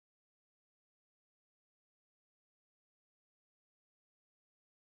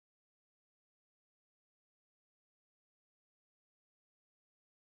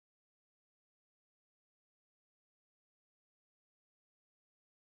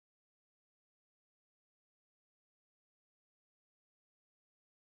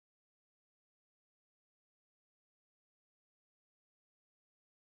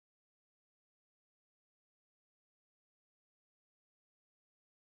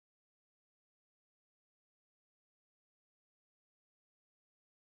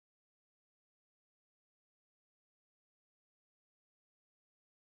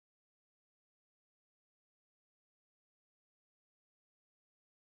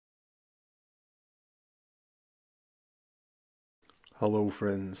Hello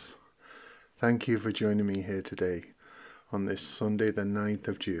friends, thank you for joining me here today on this Sunday the 9th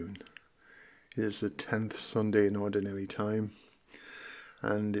of June. It is the 10th Sunday in Ordinary Time,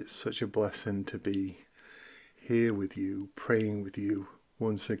 and it's such a blessing to be here with you, praying with you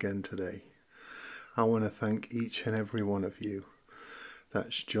once again today. I want to thank each and every one of you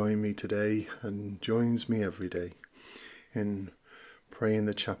that's joined me today and joins me every day in praying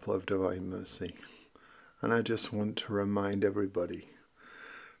the Chaplet of Divine Mercy. And I just want to remind everybody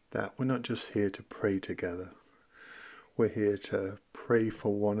that we're not just here to pray together. We're here to pray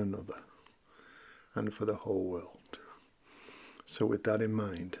for one another and for the whole world. So with that in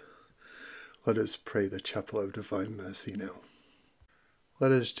mind, let us pray the Chaplet of Divine Mercy now.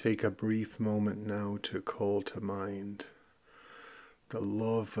 Let us take a brief moment now to call to mind the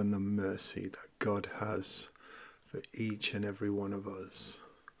love and the mercy that God has for each and every one of us.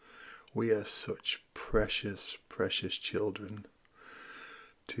 We are such precious, precious children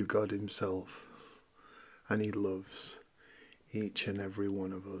to God Himself, and He loves each and every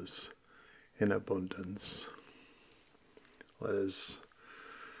one of us in abundance. Let us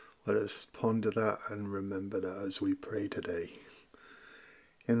ponder that and remember that as we pray today.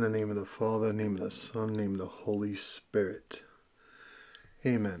 In the name of the Father, name of the Son, name of the Holy Spirit.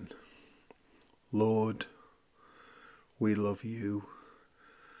 Amen. Lord, we love you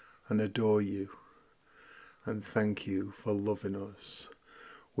and adore you, and thank you for loving us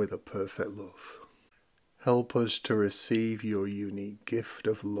with a perfect love. Help us to receive your unique gift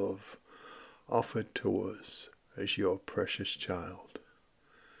of love offered to us as your precious child.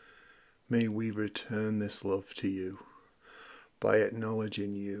 May we return this love to you by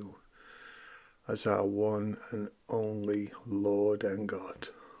acknowledging you as our one and only Lord and God.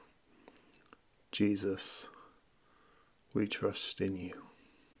 Jesus, we trust in you.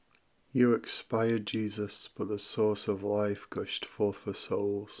 You expired, Jesus, but the source of life gushed forth for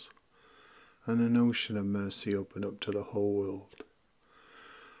souls, and an ocean of mercy opened up to the whole world.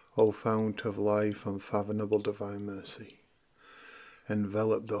 O fount of life, unfathomable divine mercy,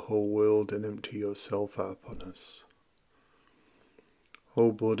 envelop the whole world and empty yourself out upon us.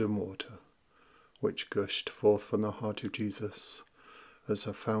 O blood and water, which gushed forth from the heart of Jesus, as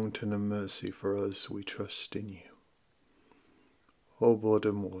a fountain of mercy for us, we trust in you. O blood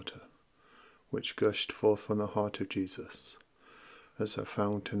and water, which gushed forth from the heart of Jesus, as a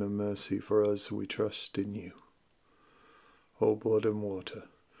fountain of mercy for us, we trust in you. O blood and water,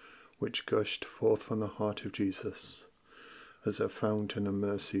 which gushed forth from the heart of Jesus, as a fountain of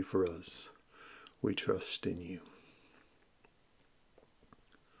mercy for us, we trust in you.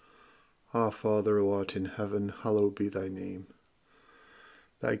 Our Father who art in heaven, hallowed be thy name.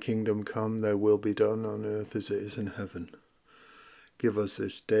 Thy kingdom come, thy will be done on earth as it is in heaven. Give us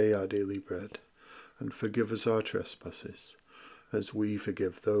this day our daily bread, and forgive us our trespasses, as we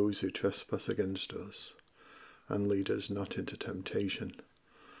forgive those who trespass against us. And lead us not into temptation,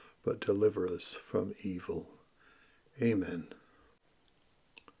 but deliver us from evil. Amen.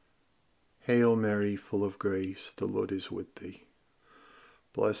 Hail Mary, full of grace, the Lord is with thee.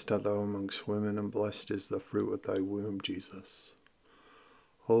 Blessed art thou amongst women, and blessed is the fruit of thy womb, Jesus.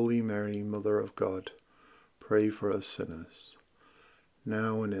 Holy Mary, Mother of God, pray for us sinners,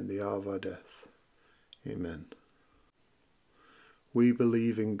 now and in the hour of our death. Amen. We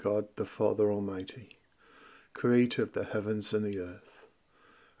believe in God the Father Almighty, creator of the heavens and the earth,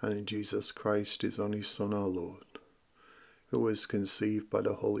 and in Jesus Christ, his only Son, our Lord, who was conceived by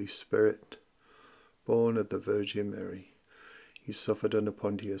the Holy Spirit, born of the Virgin Mary. He suffered under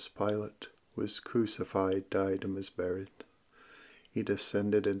Pontius Pilate, was crucified, died, and was buried. He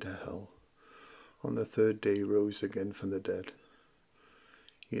descended into hell. On the third day rose again from the dead.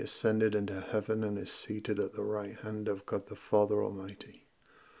 He ascended into heaven and is seated at the right hand of God the Father Almighty.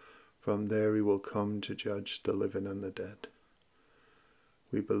 From there he will come to judge the living and the dead.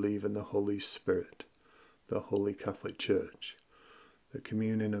 We believe in the Holy Spirit, the Holy Catholic Church, the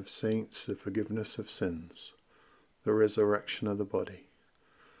communion of saints, the forgiveness of sins, the resurrection of the body,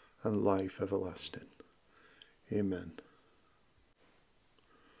 and life everlasting. Amen.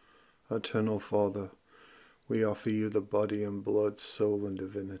 Eternal Father, we offer you the body and blood, soul and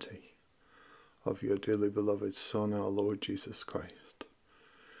divinity of your dearly beloved Son, our Lord Jesus Christ,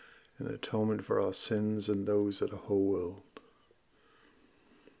 in atonement for our sins and those of the whole world.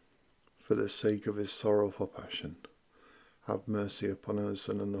 For the sake of his sorrowful passion, have mercy upon us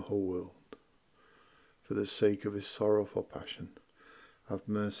and on the whole world. For the sake of his sorrowful passion, have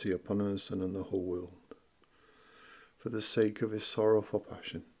mercy upon us and on the whole world. For the sake of his sorrowful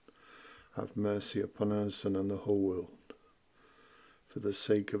passion, have mercy upon us and on the whole world. For the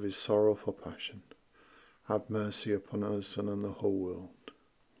sake of his sorrowful passion, have mercy upon us and on the whole world.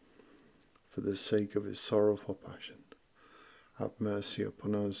 For the sake of his sorrowful passion, have mercy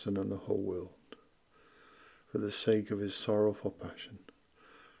upon us and on the whole world. For the sake of his sorrowful passion,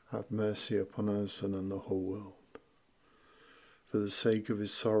 have mercy upon us and on the whole world. For the sake of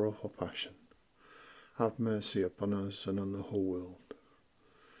his sorrowful passion, have mercy upon us and on the whole world.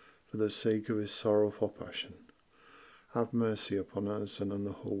 For the sake of his sorrowful passion, have mercy upon us and on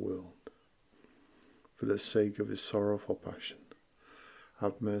the whole world. For the sake of his sorrowful passion,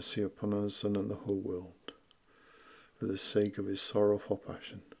 have mercy upon us and on the whole world. For the sake of his sorrowful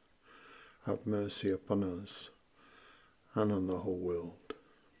passion, have mercy upon us and on the whole world.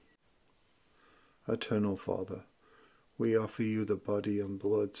 Eternal Father, we offer you the body and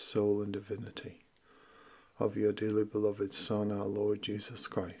blood, soul and divinity of your dearly beloved Son, our Lord Jesus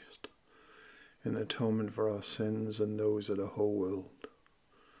Christ, in atonement for our sins and those of the whole world.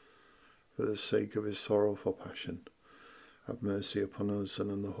 For the sake of his sorrowful passion, have mercy upon us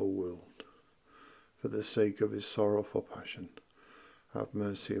and on the whole world. For the sake of his sorrowful passion, have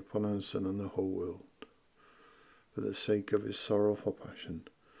mercy upon us and on the whole world. For the sake of his sorrowful passion,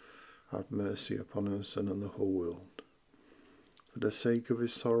 have mercy upon us and on the whole world. For the sake of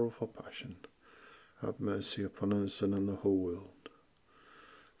his sorrowful passion, have mercy upon us and on the whole world.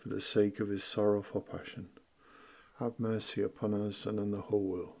 For the sake of his sorrowful passion, have mercy upon us and on the whole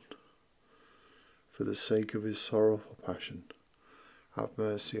world. For the sake of his sorrowful passion, have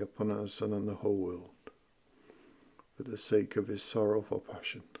mercy upon us and on the whole world. For the sake of his sorrowful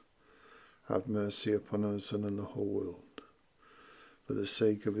passion, have mercy upon us and on the whole world. For the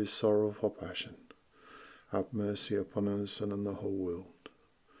sake of his sorrowful passion, have mercy upon us and on the whole world.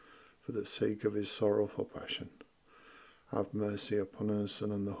 For the sake of his sorrowful passion, have mercy upon us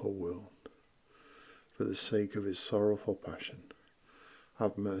and on the whole world. For the sake of his sorrowful passion,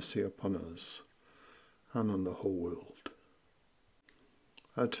 have mercy upon us and on the whole world.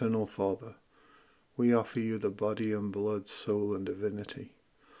 Eternal Father, we offer you the body and blood, soul and divinity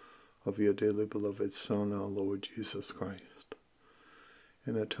of your dearly beloved Son, our Lord Jesus Christ,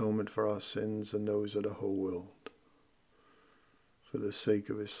 in atonement for our sins and those of the whole world. For the sake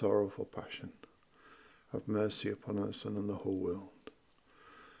of his sorrowful passion, have mercy upon us and on the whole world.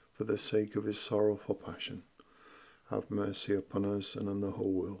 For the sake of his sorrowful passion, have mercy upon us and on the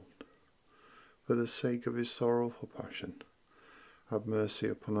whole world. For the sake of his sorrowful passion, have mercy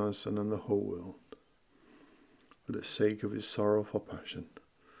upon us and on the whole world. For the sake of his sorrowful passion,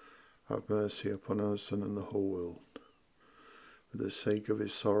 have mercy upon us and on the whole world. For the sake of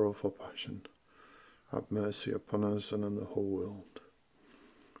his sorrowful passion, have mercy upon us and on the whole world.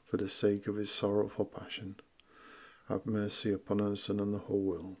 For the sake of his sorrowful passion, have mercy upon us and on the whole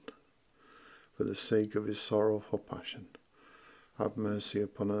world. For the sake of his sorrowful passion, have mercy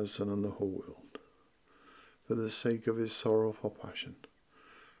upon us and on the whole world. For the sake of his sorrowful passion,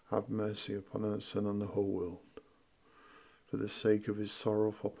 have mercy upon us and on the whole world. For the sake of his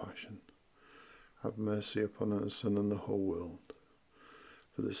sorrowful passion, have mercy upon us and on the whole world.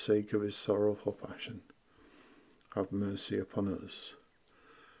 For the sake of his sorrowful passion, have mercy upon us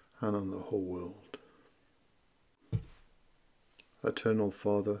and on the whole world. Eternal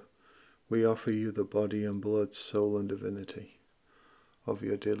Father, we offer you the body and blood, soul and divinity of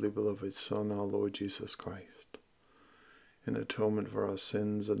your dearly beloved Son, our Lord Jesus Christ, in atonement for our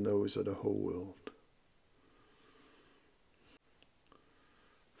sins and those of the whole world.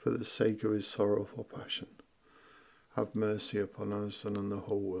 For the sake of his sorrowful passion, have mercy upon us and on the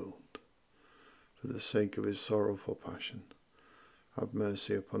whole world. For the sake of his sorrowful passion, have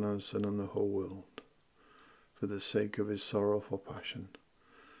mercy upon us and on the whole world. For the sake of his sorrowful passion,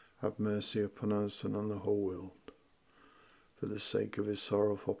 have mercy upon us and on the whole world. For the sake of his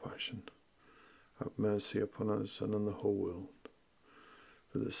sorrowful passion, have mercy upon us and on the whole world.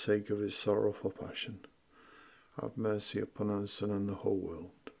 For the sake of his sorrowful passion, have mercy upon us and on the whole world.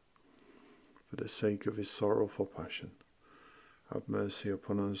 For the sake of his sorrowful passion, have mercy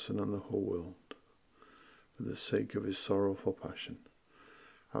upon us and on the whole world. For the sake of his sorrowful passion,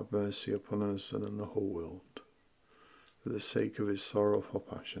 have mercy upon us and on the whole world. For the sake of his sorrowful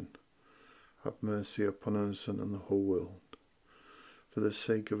passion, have mercy upon us and on the whole world. For the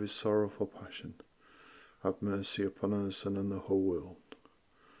sake of his sorrowful passion, have mercy upon us and on the whole world.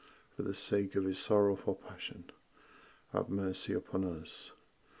 For the sake of his sorrowful passion, have mercy upon us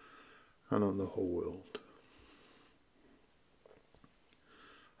and on the whole world.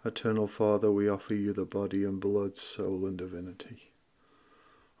 Eternal Father, we offer you the body and blood, soul and divinity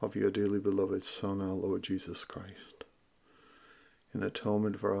of your dearly beloved Son, our Lord Jesus Christ, in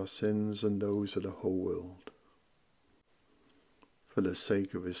atonement for our sins and those of the whole world. For the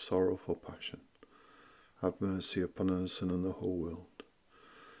sake of his sorrowful passion, have mercy upon us and on the whole world.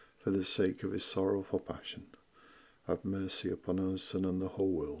 For the sake of his sorrowful passion, have mercy upon us and on the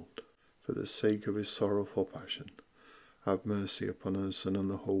whole world. For the sake of his sorrowful passion, have mercy upon us and on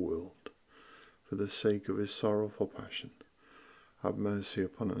the whole world. For the sake of his sorrowful passion, have mercy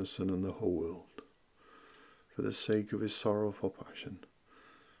upon us and on the whole world. For the sake of his sorrowful passion,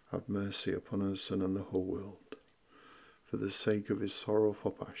 have mercy upon us and on the whole world. For the sake of his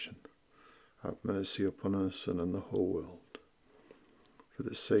sorrowful passion, have mercy upon us and on the whole world. For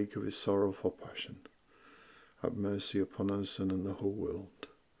the sake of his sorrowful passion, have mercy upon us and on the whole world.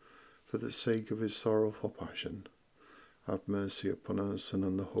 For the sake of his sorrowful passion, have mercy upon us and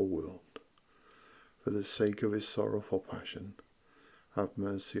on the whole world. For the sake of his sorrowful passion, have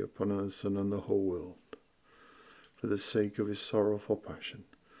mercy upon us and on the whole world. For the sake of his sorrowful passion,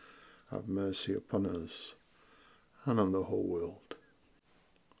 have mercy upon us and on the whole world.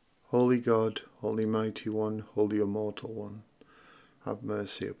 Holy God, Holy Mighty One, Holy Immortal One, have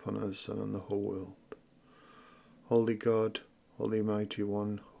mercy upon us and on the whole world. Holy God, Holy Mighty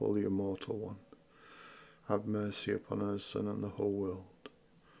One, Holy Immortal One, have mercy upon us and on the whole world.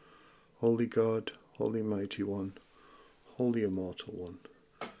 Holy God, Holy Mighty One, Holy Immortal One,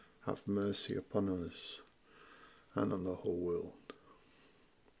 have mercy upon us and on the whole world.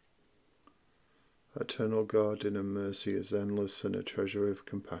 Eternal God, in a mercy as endless and a treasure of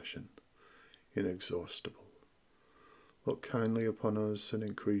compassion inexhaustible, look kindly upon us and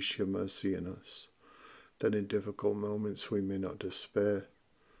increase your mercy in us, that in difficult moments we may not despair,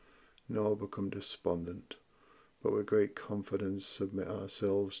 nor become despondent, but with great confidence submit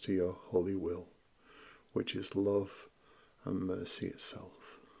ourselves to your holy will, which is love and mercy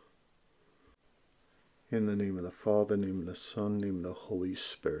itself. In the name of the Father, name of the Son, name of the Holy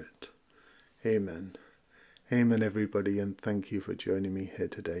Spirit. Amen. Amen, everybody, and thank you for joining me here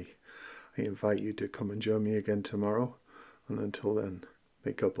today. I invite you to come and join me again tomorrow, and until then,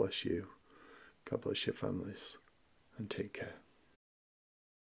 may God bless you, God bless your families, and take care.